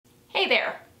Hey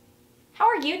there, how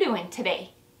are you doing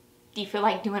today? Do you feel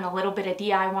like doing a little bit of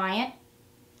DIYing?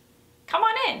 Come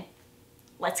on in,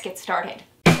 let's get started.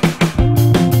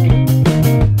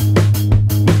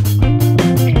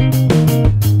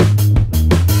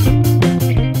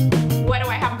 What do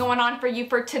I have going on for you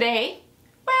for today?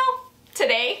 Well,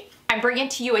 today I'm bringing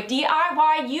to you a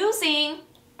DIY using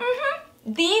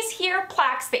these here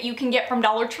plaques that you can get from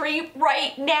Dollar Tree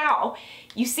right now.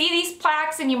 You see these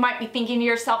plaques and you might be thinking to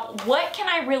yourself, what can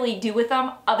I really do with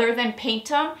them other than paint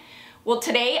them? Well,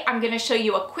 today I'm going to show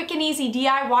you a quick and easy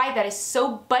DIY that is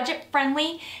so budget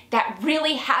friendly that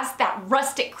really has that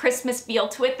rustic Christmas feel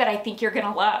to it that I think you're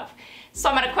going to love. So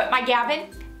I'm going to quit my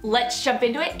gabbing, let's jump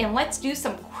into it and let's do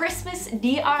some Christmas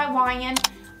DIYing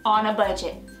on a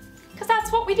budget. Because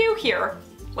that's what we do here.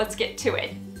 Let's get to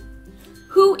it.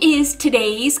 Who is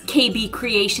today's KB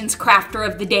Creations Crafter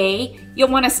of the Day? You'll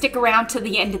want to stick around to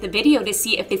the end of the video to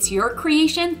see if it's your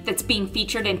creation that's being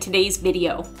featured in today's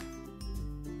video.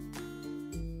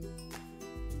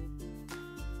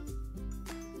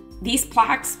 These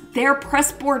plaques, they're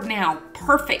pressboard now.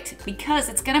 Perfect, because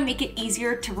it's going to make it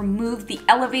easier to remove the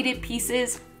elevated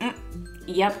pieces.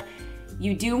 Yep.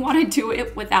 You do want to do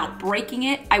it without breaking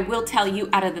it. I will tell you,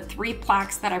 out of the 3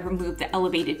 plaques that I removed the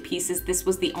elevated pieces, this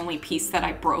was the only piece that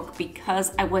I broke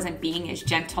because I wasn't being as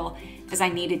gentle as I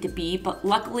needed to be. But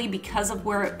luckily, because of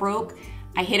where it broke,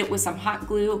 I hit it with some hot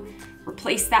glue,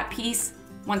 replaced that piece.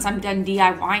 Once I'm done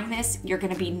DIYing this, you're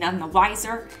going to be none the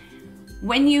wiser.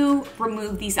 When you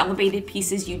remove these elevated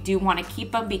pieces, you do want to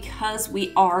keep them because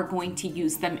we are going to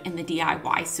use them in the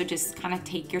DIY. So just kind of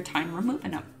take your time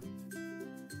removing them.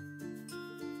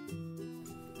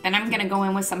 Then I'm gonna go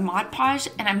in with some Mod Podge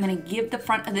and I'm gonna give the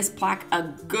front of this plaque a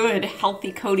good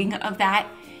healthy coating of that.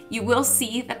 You will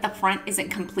see that the front isn't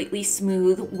completely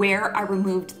smooth where I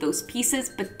removed those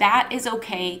pieces, but that is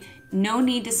okay. No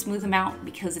need to smooth them out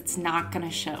because it's not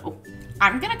gonna show.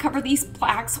 I'm gonna cover these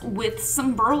plaques with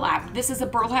some burlap. This is a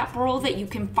burlap roll that you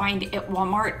can find at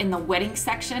Walmart in the wedding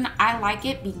section. I like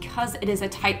it because it is a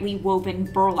tightly woven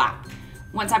burlap.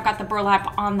 Once I've got the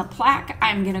burlap on the plaque,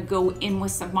 I'm gonna go in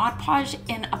with some Mod Podge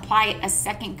and apply a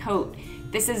second coat.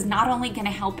 This is not only gonna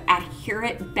help adhere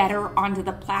it better onto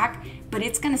the plaque, but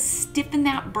it's gonna stiffen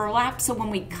that burlap so when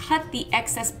we cut the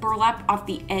excess burlap off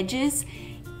the edges,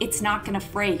 it's not gonna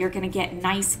fray. You're gonna get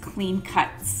nice, clean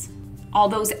cuts. All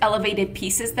those elevated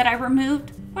pieces that I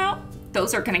removed, well,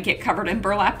 those are gonna get covered in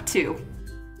burlap too.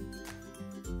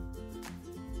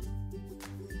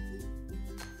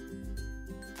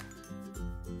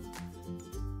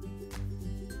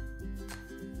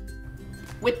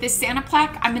 With this Santa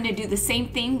plaque, I'm gonna do the same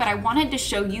thing, but I wanted to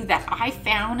show you that I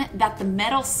found that the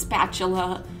metal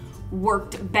spatula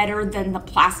worked better than the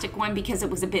plastic one because it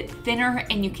was a bit thinner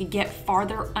and you could get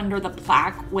farther under the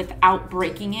plaque without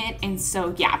breaking it. And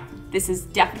so yeah, this is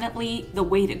definitely the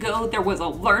way to go. There was a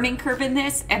learning curve in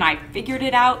this and I figured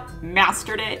it out,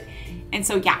 mastered it. And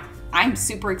so yeah, I'm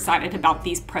super excited about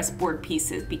these pressboard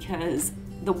pieces because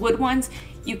the wood ones,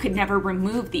 you could never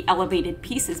remove the elevated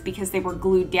pieces because they were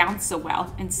glued down so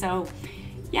well. And so,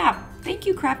 yeah, thank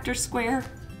you, Crafter Square.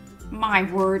 My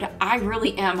word, I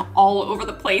really am all over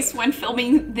the place when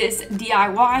filming this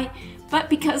DIY, but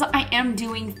because I am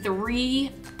doing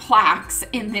 3 plaques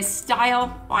in this style,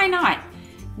 why not?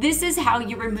 This is how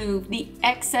you remove the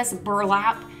excess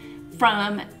burlap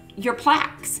from your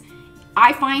plaques.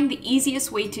 I find the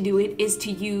easiest way to do it is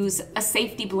to use a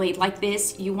safety blade like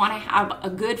this. You want to have a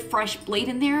good fresh blade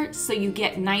in there so you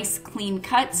get nice clean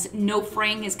cuts. No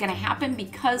fraying is going to happen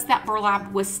because that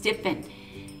burlap was stiffened.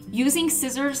 Using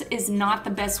scissors is not the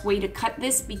best way to cut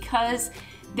this because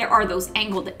there are those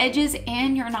angled edges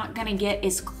and you're not going to get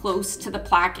as close to the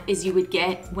plaque as you would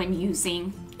get when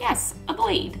using, yes, a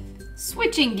blade.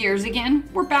 Switching gears again,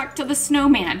 we're back to the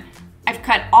snowman. I've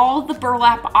cut all the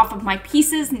burlap off of my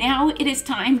pieces. Now it is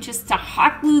time just to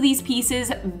hot glue these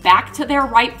pieces back to their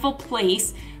rightful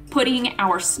place, putting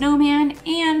our snowman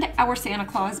and our Santa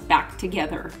Claus back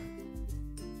together.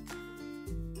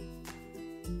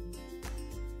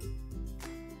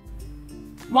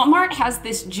 Walmart has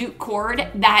this jute cord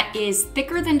that is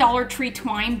thicker than Dollar Tree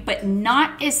twine, but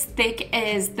not as thick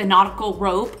as the nautical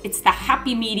rope. It's the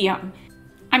happy medium.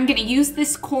 I'm gonna use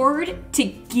this cord to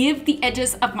give the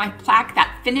edges of my plaque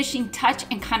that finishing touch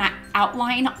and kind of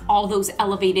outline all those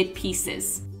elevated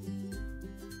pieces.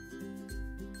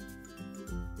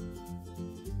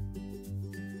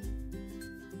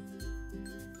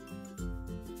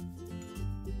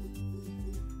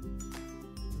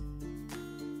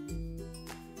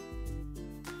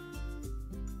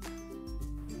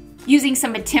 Using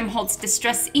some of Tim Holtz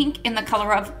Distress ink in the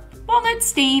color of Walnut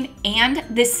Stain and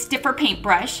this stiffer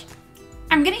paintbrush,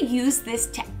 I'm gonna use this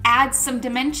to add some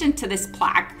dimension to this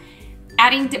plaque.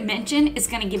 Adding dimension is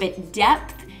gonna give it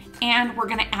depth, and we're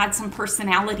gonna add some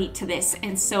personality to this.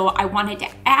 And so I wanted to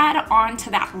add on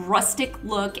to that rustic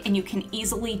look, and you can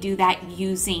easily do that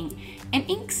using an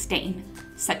ink stain,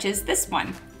 such as this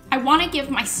one. I wanna give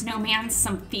my snowman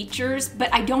some features, but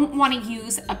I don't wanna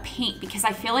use a paint because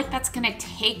I feel like that's gonna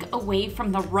take away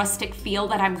from the rustic feel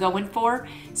that I'm going for.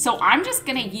 So I'm just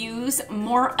gonna use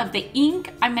more of the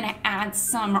ink. I'm gonna add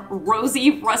some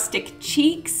rosy rustic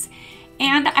cheeks,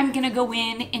 and I'm gonna go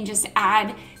in and just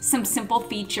add some simple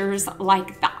features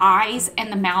like the eyes and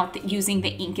the mouth using the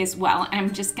ink as well. And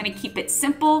I'm just gonna keep it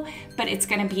simple, but it's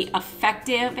gonna be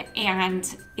effective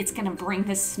and it's gonna bring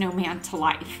this snowman to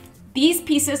life. These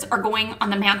pieces are going on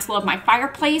the mantle of my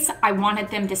fireplace. I wanted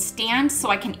them to stand, so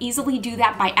I can easily do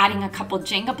that by adding a couple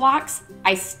Jenga blocks.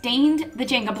 I stained the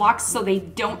Jenga blocks so they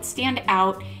don't stand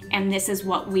out, and this is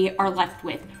what we are left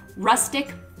with.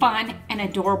 Rustic, fun, and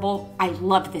adorable. I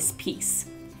love this piece.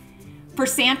 For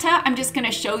Santa, I'm just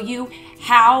gonna show you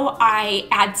how I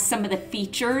add some of the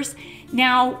features.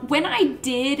 Now, when I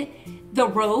did the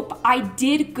rope, I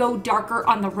did go darker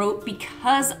on the rope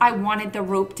because I wanted the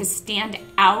rope to stand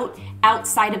out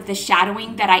outside of the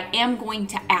shadowing that I am going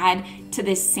to add to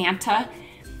this Santa.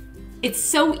 It's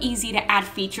so easy to add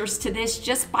features to this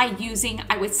just by using,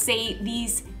 I would say,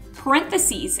 these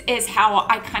parentheses is how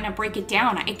I kind of break it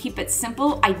down. I keep it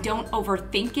simple, I don't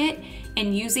overthink it,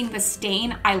 and using the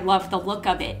stain, I love the look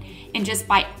of it. And just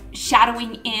by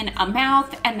shadowing in a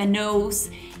mouth and the nose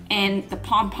and the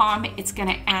pom-pom, it's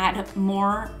gonna add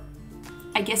more,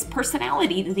 I guess,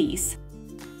 personality to these.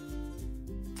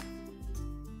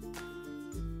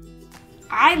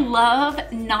 I love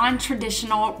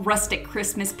non-traditional rustic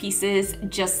Christmas pieces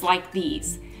just like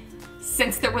these.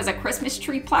 Since there was a Christmas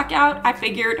tree plaque out, I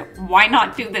figured why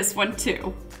not do this one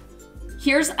too.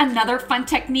 Here's another fun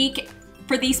technique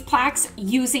for these plaques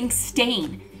using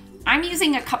stain. I'm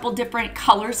using a couple different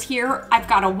colors here. I've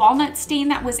got a walnut stain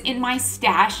that was in my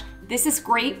stash. This is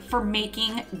great for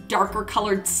making darker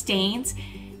colored stains.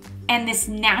 And this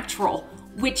natural,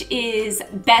 which is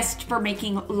best for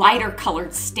making lighter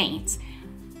colored stains.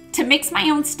 To mix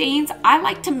my own stains, I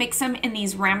like to mix them in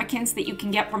these ramekins that you can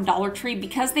get from Dollar Tree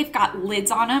because they've got lids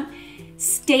on them.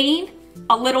 Stain,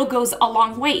 a little goes a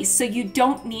long way, so you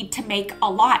don't need to make a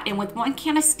lot. And with one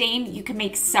can of stain, you can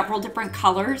make several different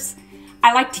colors.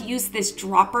 I like to use this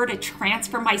dropper to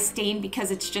transfer my stain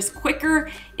because it's just quicker,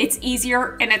 it's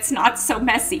easier, and it's not so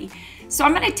messy. So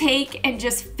I'm gonna take and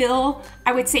just fill,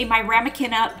 I would say, my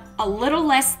ramekin up a little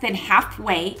less than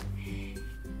halfway.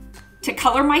 To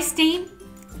color my stain,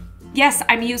 yes,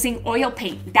 I'm using oil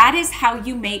paint. That is how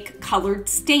you make colored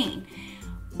stain.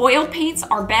 Oil paints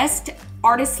are best.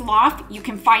 Artist Loft, you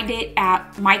can find it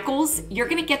at Michael's. You're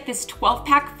gonna get this 12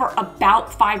 pack for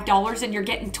about $5 and you're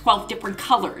getting 12 different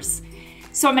colors.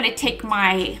 So I'm gonna take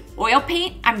my oil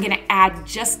paint, I'm gonna add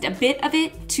just a bit of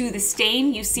it to the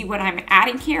stain. You see what I'm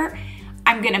adding here.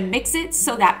 I'm gonna mix it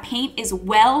so that paint is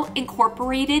well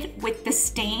incorporated with the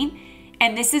stain.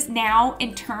 And this is now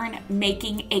in turn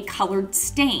making a colored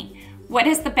stain. What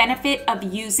is the benefit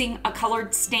of using a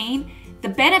colored stain? The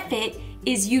benefit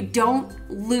is you don't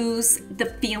lose the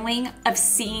feeling of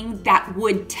seeing that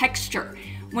wood texture.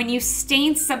 When you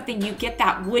stain something, you get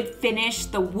that wood finish,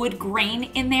 the wood grain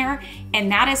in there,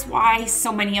 and that is why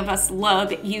so many of us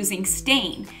love using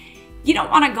stain. You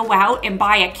don't want to go out and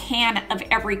buy a can of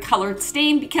every colored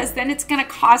stain because then it's going to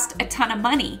cost a ton of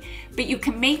money. But you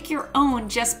can make your own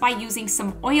just by using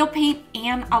some oil paint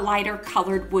and a lighter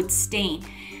colored wood stain.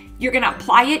 You're going to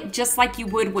apply it just like you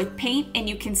would with paint, and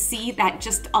you can see that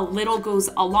just a little goes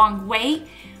a long way.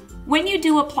 When you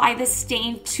do apply the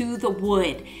stain to the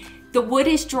wood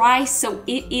is dry, so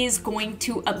it is going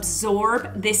to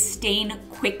absorb this stain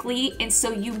quickly, and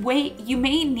so you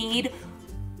may need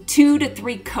 2 to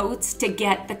 3 coats to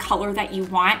get the color that you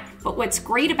want. But what's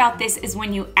great about this is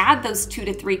when you add those 2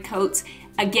 to 3 coats,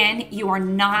 again, you are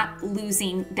not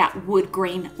losing that wood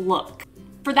grain look.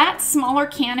 For that smaller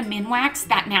can of Minwax,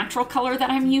 that natural color that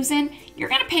I'm using, you're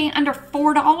gonna pay under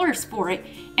 $4 for it.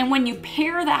 And when you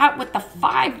pair that with the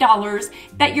 $5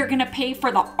 that you're gonna pay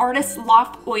for the Artist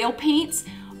Loft oil paints,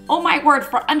 oh my word,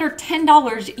 for under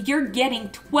 $10, you're getting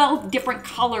 12 different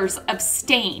colors of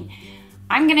stain.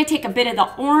 I'm gonna take a bit of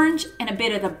the orange and a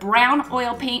bit of the brown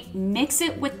oil paint, mix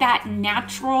it with that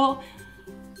natural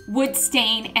wood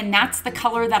stain, and that's the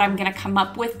color that I'm gonna come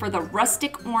up with for the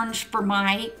rustic orange for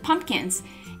my pumpkins.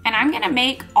 And I'm gonna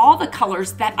make all the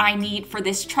colors that I need for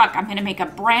this truck. I'm gonna make a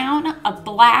brown, a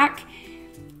black.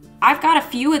 I've got a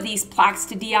few of these plaques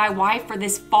to DIY for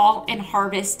this fall and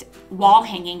harvest wall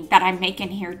hanging that I'm making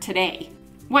here today.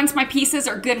 Once my pieces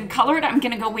are good and colored, I'm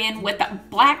gonna go in with a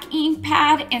black ink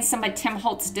pad and some of Tim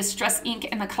Holtz Distress ink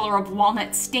in the color of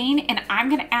Walnut Stain, and I'm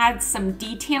gonna add some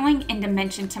detailing and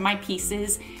dimension to my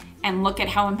pieces, and look at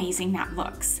how amazing that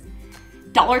looks.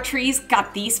 Dollar Tree's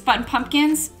got these fun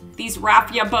pumpkins. These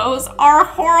raffia bows are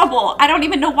horrible. I don't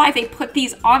even know why they put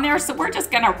these on there, so we're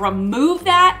just gonna remove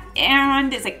that,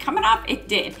 and is it coming off? It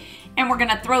did. And we're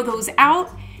gonna throw those out.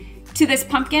 To this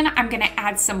pumpkin, I'm gonna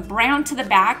add some brown to the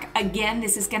back. Again,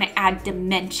 this is gonna add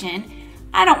dimension.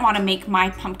 I don't wanna make my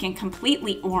pumpkin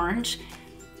completely orange.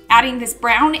 Adding this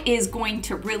brown is going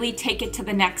to really take it to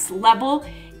the next level.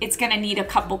 It's gonna need a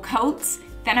couple coats.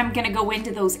 Then I'm gonna go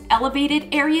into those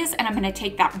elevated areas, and I'm gonna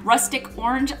take that rustic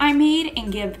orange I made and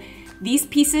give these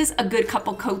pieces a good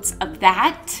couple coats of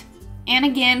that. And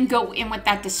again, go in with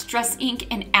that distress ink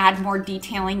and add more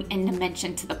detailing and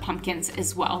dimension to the pumpkins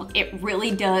as well. It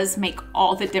really does make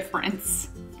all the difference.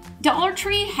 Dollar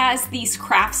Tree has these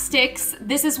craft sticks.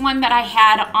 This is one that I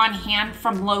had on hand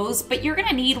from Lowe's, but you're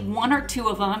gonna need 1 or 2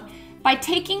 of them. By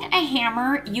taking a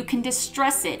hammer, you can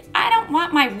distress it. I don't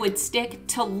want my wood stick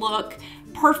to look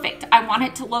perfect. I want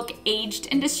it to look aged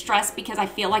and distressed because I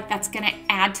feel like that's gonna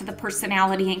add to the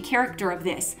personality and character of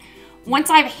this.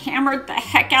 Once I've hammered the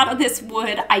heck out of this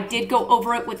wood, I did go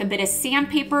over it with a bit of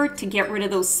sandpaper to get rid of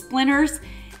those splinters.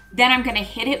 Then I'm gonna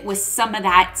hit it with some of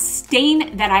that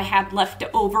stain that I had left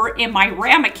over in my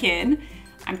ramekin.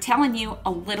 I'm telling you, a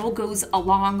little goes a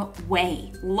long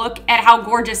way. Look at how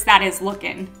gorgeous that is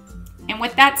looking. And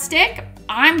with that stick,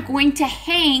 I'm going to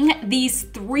hang these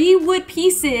 3 wood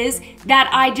pieces that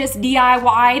I just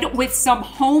DIY'd with some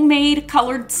homemade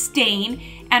colored stain.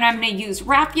 And I'm gonna use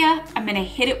raffia. I'm gonna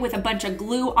hit it with a bunch of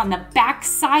glue on the back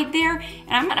side there.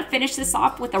 And I'm gonna finish this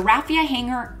off with a raffia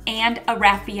hanger and a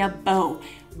raffia bow.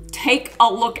 Take a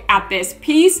look at this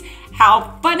piece.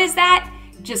 How fun is that?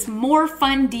 Just more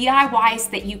fun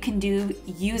DIYs that you can do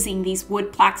using these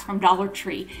wood plaques from Dollar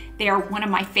Tree. They are one of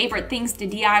my favorite things to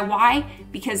DIY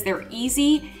because they're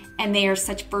easy and they are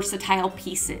such versatile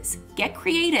pieces. Get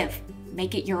creative,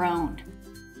 make it your own.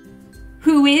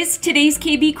 Who is today's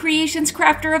KB Creations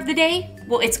Crafter of the Day?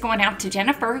 Well, it's going out to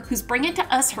Jennifer, who's bringing to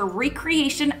us her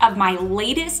recreation of my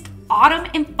latest autumn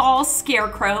and fall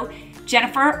scarecrow.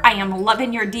 Jennifer, I am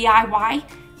loving your DIY.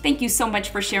 Thank you so much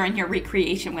for sharing your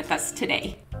recreation with us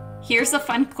today. Here's a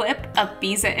fun clip of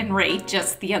Biza and Ray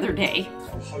just the other day.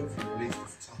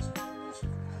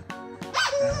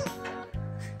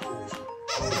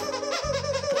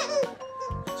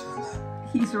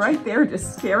 He's right there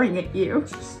just staring at you.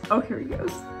 Oh, here he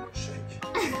goes.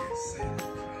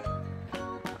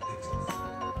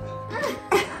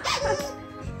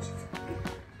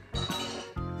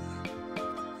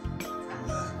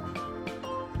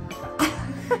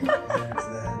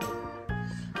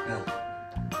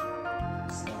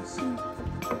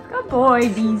 Good boy,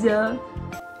 Biza.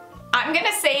 I'm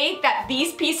gonna say that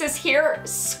these pieces here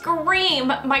scream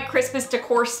my Christmas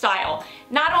decor style.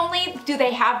 Not only do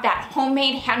they have that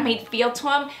homemade, handmade feel to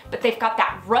them, but they've got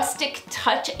that rustic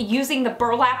touch using the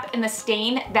burlap and the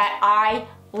stain that I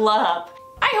love.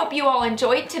 I hope you all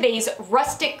enjoyed today's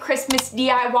rustic Christmas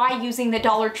DIY using the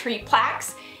Dollar Tree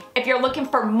plaques. If you're looking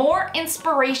for more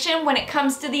inspiration when it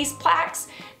comes to these plaques,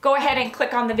 go ahead and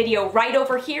click on the video right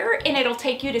over here and it'll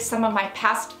take you to some of my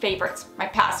past favorites, my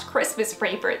past Christmas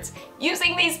favorites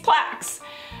using these plaques.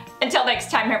 Until next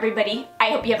time, everybody, I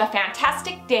hope you have a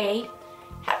fantastic day.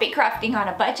 Happy crafting on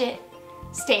a budget.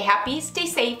 Stay happy, stay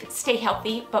safe, stay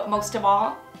healthy, but most of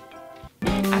all,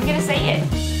 I'm gonna say it,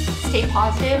 stay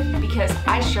positive because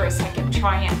I sure as heck am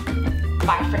trying.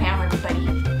 Bye for now, everybody.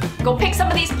 Go pick some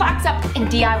of these plaques up and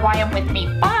DIY them with me.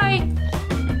 Bye!